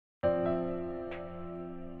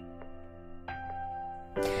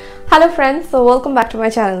Hello friends, so welcome back to my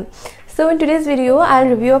channel. So in today's video I'll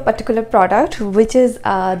review a particular product, which is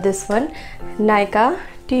this one, Nykaa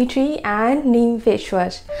tea tree and neem face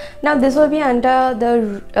wash. Now this will be under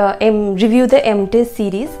the review the MT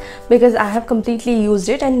series, because I have completely used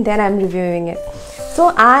it and then I'm reviewing it.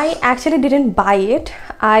 So I actually didn't buy it,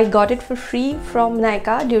 I got it for free from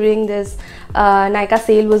Nykaa during this Nykaa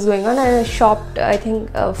sale was going on, and I shopped, I think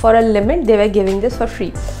for a limit they were giving this for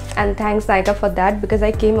free, and thanks Nykaa for that, because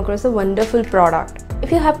I came across a wonderful product.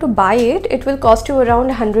 If you have to buy it, it will cost you around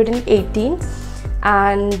 118,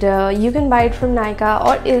 and you can buy it from Nykaa,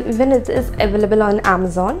 or even it is available on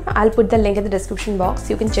Amazon. I'll put the link in the description box,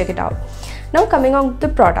 you can check it out. Now coming on to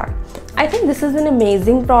the product, I think this is an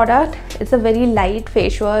amazing product. It's a very light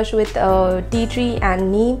face wash with tea tree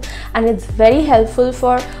and neem, and it's very helpful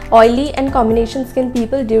for oily and combination skin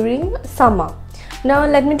people during summer. Now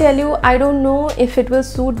let me tell you, I don't know if it will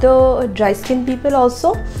suit the dry skin people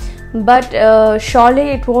also, but surely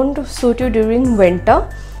it won't suit you during winter,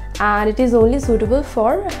 and it is only suitable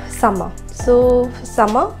for summer. So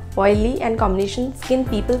summer, oily and combination skin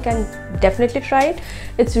people can definitely try it.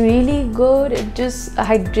 It's really good. It just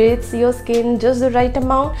hydrates your skin just the right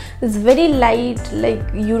amount. It's very light, like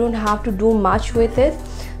you don't have to do much with it.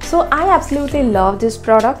 So I absolutely love this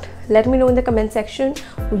product. Let me know in the comment section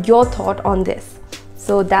your thought on this.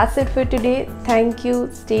 So that's it for today. Thank you,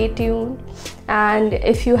 stay tuned, and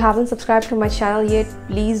if you haven't subscribed to my channel yet,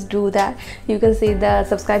 please do that. You can see the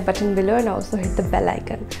subscribe button below and also hit the bell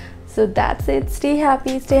icon. So that's it. Stay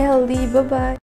happy, stay healthy. Bye bye.